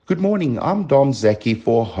Good morning, I'm Dom Zaki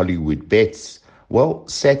for Hollywood Bets. Well,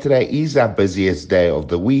 Saturday is our busiest day of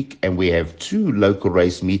the week and we have two local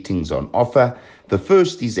race meetings on offer. The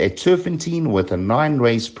first is at Turffontein with a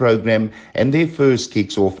 9-race program and their first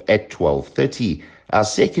kicks off at 12:30. Our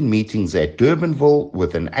second meeting's at Durbanville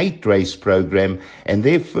with an 8-race program and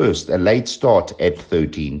their first a late start at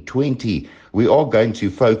 13:20. We are going to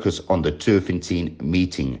focus on the Turffontein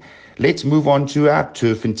meeting. Let's move on to our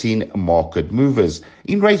Turffontein market movers.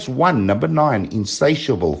 In race 1, number 9,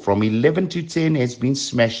 Insatiable from 11 to 10 has been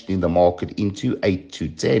smashed in the market into 8 to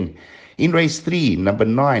 10. In race 3, number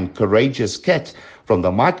 9, Courageous Cat from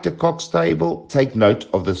the Mike de Kock stable. Take note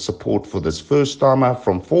of the support for this first timer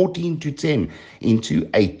from 14 to 10 into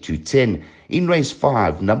 8 to 10. In race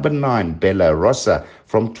 5, number 9, Bella Rossa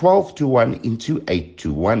from 12 to 1 into 8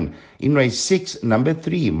 to 1. In race 6, number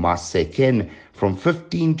 3, Maseken from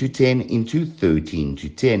 15 to 10 into 13 to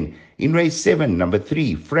 10. In race 7, number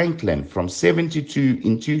 3, Franklin from 7 to 2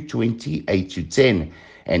 into 28 to 10.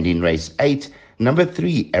 And in race 8, number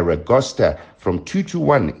 3, Aragosta from 2 to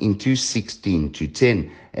 1 into 16 to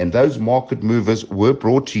 10. And those market movers were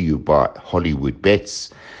brought to you by Hollywood Bets.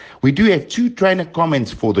 We do have two trainer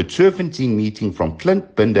comments for the Turffontein meeting from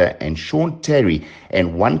Clint Binder and Sean Terry,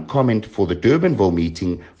 and one comment for the Durbanville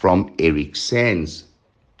meeting from Eric Sands.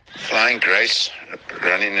 Flying Grace,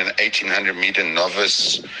 running an 1800 meter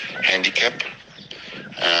novice handicap.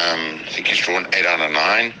 I think he's drawn 8 out of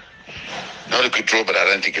 9. Not a good draw, but I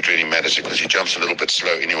don't think it really matters because he jumps a little bit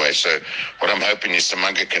slow anyway. So what I'm hoping is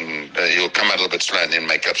Samanga he'll come out a little bit slow and then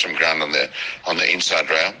make up some ground on the inside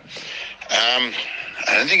rail.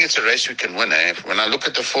 I don't think it's a race we can win. When I look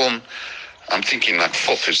at the form, I'm thinking like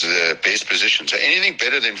 4th is the best position. So anything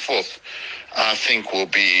better than 4th, I think will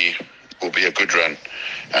be a good run.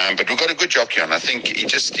 But we've got a good jockey on. I think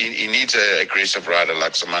he needs an aggressive rider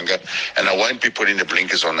like Samanga, and I won't be putting the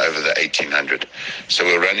blinkers on over the 1800. So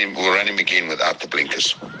we'll run him again without the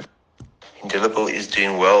blinkers. Indelible is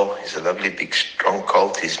doing well. He's a lovely big strong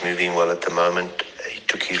colt. He's moving well at the moment. He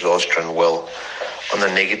took his last run well. On the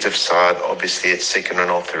negative side, obviously it's second run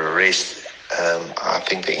after a rest. I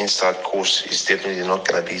think the inside course is definitely not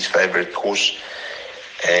going to be his favourite course.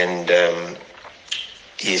 And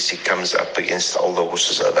yes, he comes up against older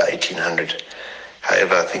horses over 1800.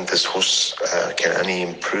 However, I think this horse can only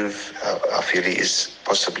improve. I feel he is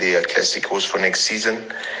possibly a classic horse for next season.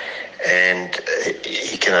 And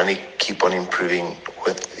he can only keep on improving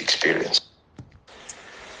with experience.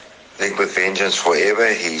 I think with Vengeance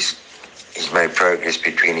Forever, he's made progress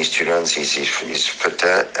between his 2 runs. He's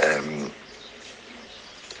fitter.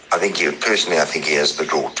 I think he has the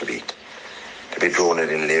draw to beat. To be drawn at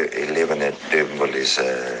 11 at Durbanville is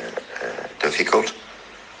difficult,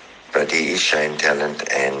 but he is showing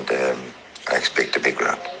talent, and I expect a big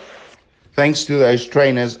run. Thanks to those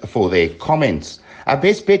trainers for their comments. Our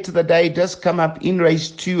best bet of the day does come up in race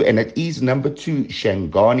 2, and it is number 2,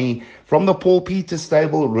 Shangani, from the Paul Peters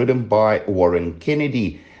stable, ridden by Warren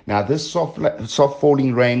Kennedy. Now, this soft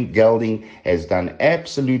falling rain gelding has done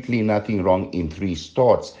absolutely nothing wrong in 3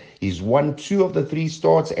 starts. He's won 2 of the 3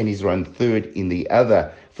 starts and he's run 3rd in the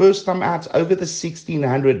other. First time out over the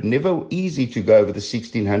 1600, never easy to go over the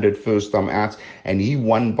 1600 first time out, and he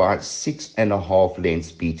won by 6.5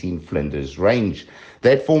 lengths, beating Flinders Range.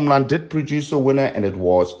 That form line did produce a winner, and it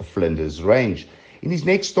was Flinders Range. In his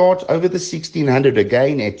next start over the 1600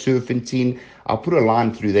 again at Turffontein, I put a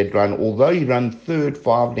line through that run. Although he ran 3rd,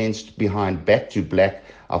 5 lengths behind Back to Black,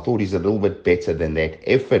 I thought he's a little bit better than that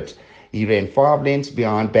effort. He ran 5 lengths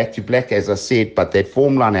behind Back to Black, as I said, but that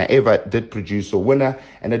form line, however, did produce a winner,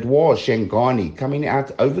 and it was Shangani coming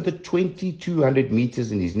out over the 2200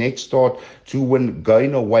 meters in his next start to win,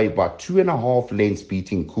 going away by 2.5 lengths,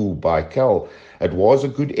 beating Cool by Cal. It was a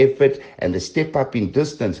good effort, and the step up in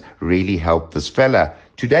distance really helped this fella.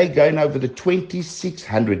 Today, going over the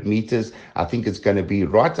 2600 meters, I think it's going to be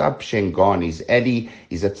right up Shangani's alley.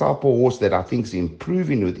 He's a type of horse that I think is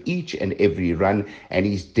improving with each and every run, and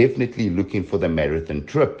he's definitely looking for the marathon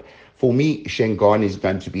trip. For me, Shangani is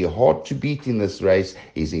going to be hard to beat in this race.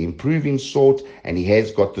 He's an improving sort, and he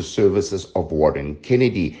has got the services of Warren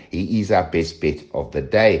Kennedy. He is our best bet of the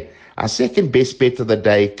day. Our second best bet of the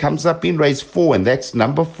day comes up in race 4, and that's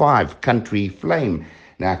number 5, Country Flame.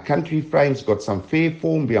 Now, Country Flame's got some fair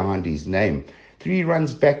form behind his name. 3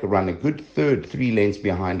 runs back, run a good 3rd, 3 lengths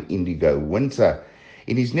behind Indigo Winter.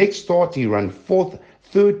 In his next start, he ran 4th,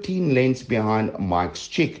 13 lengths behind Mike's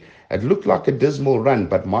Chick. It looked like a dismal run,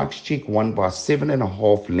 but Mike's Chick won by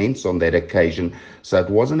 7.5 lengths on that occasion, so it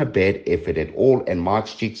wasn't a bad effort at all, and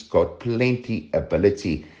Mike's Chick's got plenty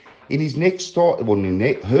ability. In his next start,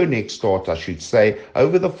 her next start, I should say,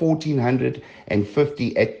 over the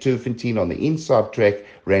 1450 at Turffontein on the inside track,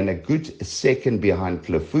 ran a good second behind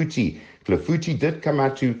Clafuti. Clafuti did come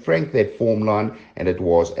out to frank that form line, and it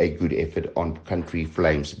was a good effort on Country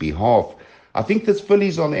Flame's behalf. I think this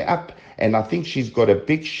filly's on the up, and I think she's got a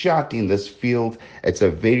big shot in this field. It's a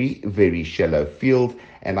very, very shallow field,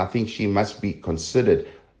 and I think she must be considered.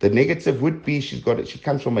 The negative would be she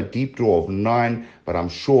comes from a deep draw of 9, but I'm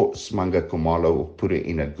sure Smanga Kumalo will put her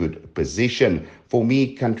in a good position. For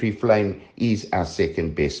me, Country Flame is our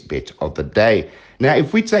second best bet of the day. Now,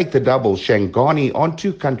 if we take the double Shangani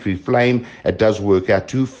onto Country Flame, it does work out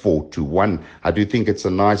to 4-1. I do think it's a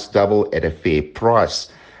nice double at a fair price.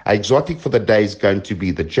 Exotic for the day is going to be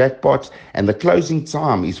the jackpot, and the closing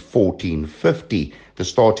time is 14:50. The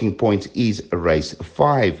starting point is race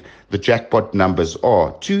 5. The jackpot numbers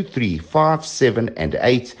are 2, 3, 5, 7, and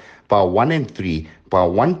 8, bar 1 and 3, bar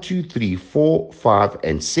 1, 2, 3, 4, 5,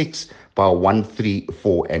 and 6, bar 1, 3,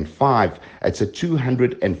 4, and 5. It's a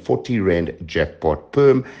 240 Rand jackpot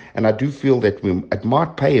perm, and I do feel that it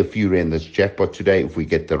might pay a few Rand this jackpot today if we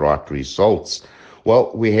get the right results.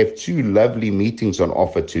 Well, we have 2 lovely meetings on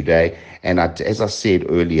offer today, and as I said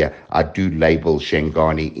earlier, I do label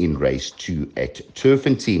Shangani in race 2 at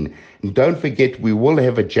Turffontein. And don't forget, we will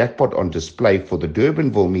have a jackpot on display for the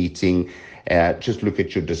Durbanville meeting. Just look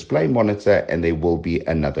at your display monitor, and there will be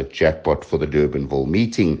another jackpot for the Durbanville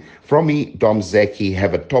meeting. From me, Dom Zaki,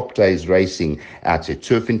 have a top day's racing out at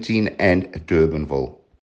Turffontein and Durbanville.